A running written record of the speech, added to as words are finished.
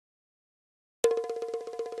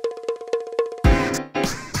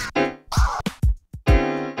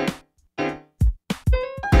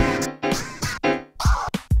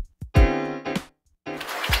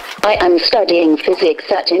I am studying physics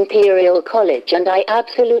at Imperial College and I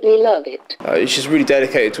absolutely love it. She's really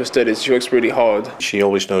dedicated to her studies. She works really hard. She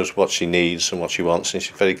always knows what she needs and what she wants, and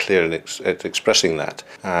she's very clear at expressing that,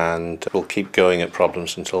 and will keep going at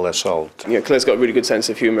problems until they're solved. Yeah, Claire's got a really good sense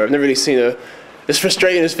of humour. I've never really seen her, as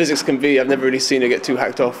frustrating as physics can be, I've never really seen her get too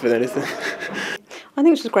hacked off with anything. I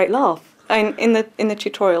think she's a great laugh. And in the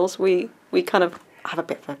tutorials we kind of have a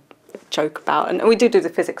bit of a joke about, and we do the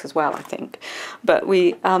physics as well, I think. But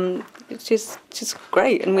she's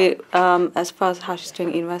great, and we as far as how she's doing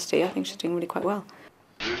at university, I think she's doing really quite well.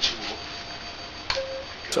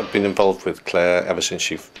 So I've been involved with Claire ever since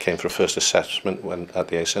she came for a first assessment at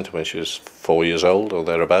the A Centre when she was 4 years old or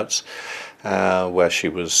thereabouts, where she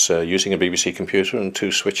was using a BBC computer and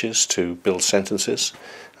 2 switches to build sentences.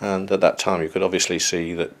 And at that time you could obviously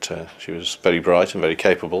see that she was very bright and very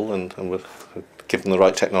capable, and with given the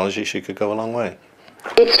right technology she could go a long way.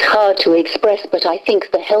 It's hard to express, but I think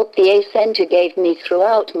the help the A Centre gave me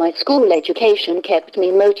throughout my school education kept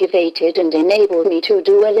me motivated and enabled me to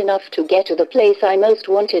do well enough to get to the place I most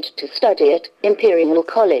wanted to study at, Imperial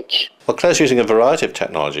College. Well, Claire's using a variety of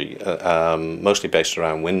technology, mostly based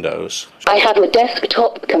around Windows. I have a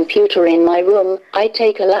desktop computer in my room, I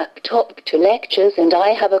take a laptop to lectures, and I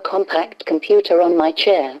have a compact computer on my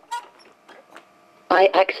chair. I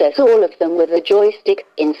access all of them with a joystick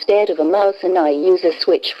instead of a mouse, and I use a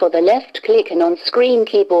switch for the left click and on-screen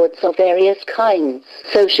keyboards of various kinds.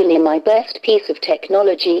 Socially, my best piece of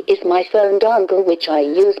technology is my phone dongle, which I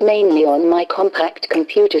use mainly on my compact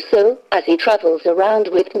computer, so, as it travels around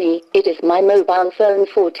with me, it is my mobile phone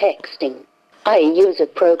for texting. I use a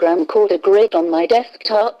program called a grid on my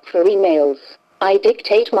desktop for emails. I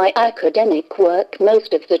dictate my academic work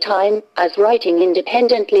most of the time, as writing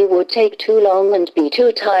independently would take too long and be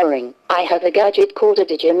too tiring. I have a gadget called a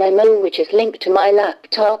digimemo, which is linked to my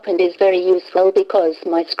laptop and is very useful because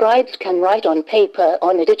my scribes can write on paper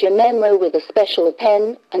on a digimemo with a special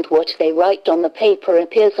pen, and what they write on the paper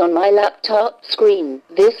appears on my laptop screen.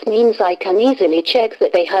 This means I can easily check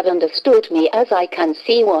that they have understood me, as I can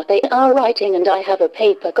see what they are writing, and I have a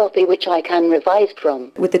paper copy which I can revise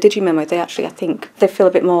from. With the digimemo, they actually, I think, they feel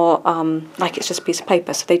a bit more like it's just a piece of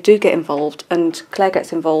paper, so they do get involved, and Claire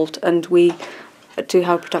gets involved, and we do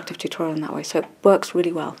have a productive tutorial in that way, so it works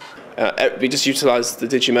really well. We just utilise the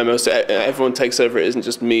digimemo, so everyone takes over. It isn't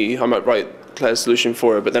just me. I might write Claire's solution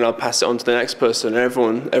for her, but then I'll pass it on to the next person,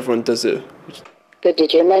 and everyone does it. The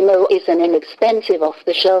digimemo is an inexpensive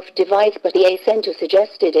off-the-shelf device, but the A Centre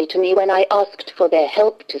suggested it to me when I asked for their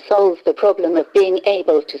help to solve the problem of being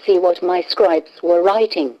able to see what my scribes were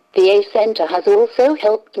writing. The A Centre has also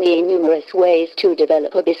helped me in numerous ways to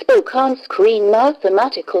develop a bespoke on-screen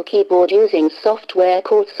mathematical keyboard using software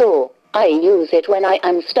called SAW. I use it when I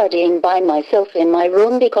am studying by myself in my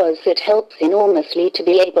room because it helps enormously to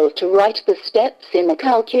be able to write the steps in a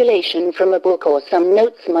calculation from a book or some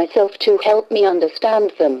notes myself to help me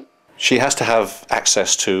understand them. She has to have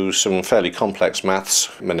access to some fairly complex maths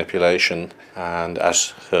manipulation, and as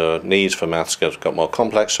her needs for maths got more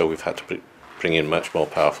complex, so we've had to bring in much more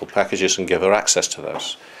powerful packages and give her access to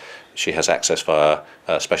those. She has access via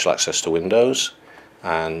special access to Windows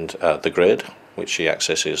and the grid, which she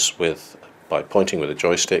accesses by pointing with a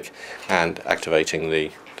joystick and activating the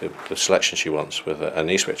selection she wants with an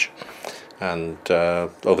e-switch. And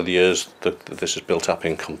over the years this is built up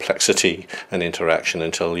in complexity and interaction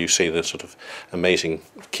until you see the sort of amazing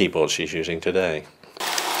keyboard she's using today.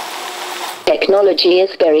 Technology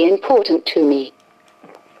is very important to me.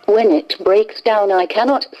 When it breaks down, I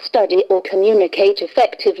cannot study or communicate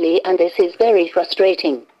effectively, and this is very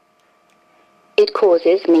frustrating. It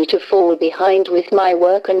causes me to fall behind with my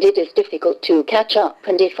work, and it is difficult to catch up,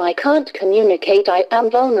 and if I can't communicate, I am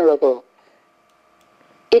vulnerable.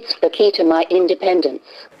 It's the key to my independence.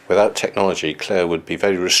 Without technology, Claire would be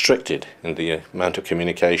very restricted in the amount of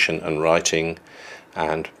communication and writing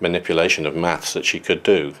and manipulation of maths that she could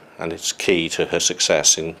do, and it's key to her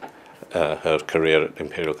success in her career at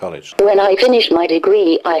Imperial College. When I finish my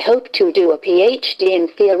degree, I hope to do a PhD in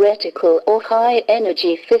theoretical or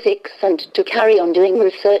high-energy physics and to carry on doing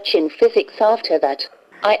research in physics after that.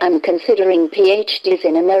 I am considering PhDs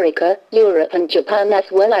in America, Europe and Japan, as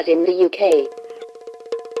well as in the UK.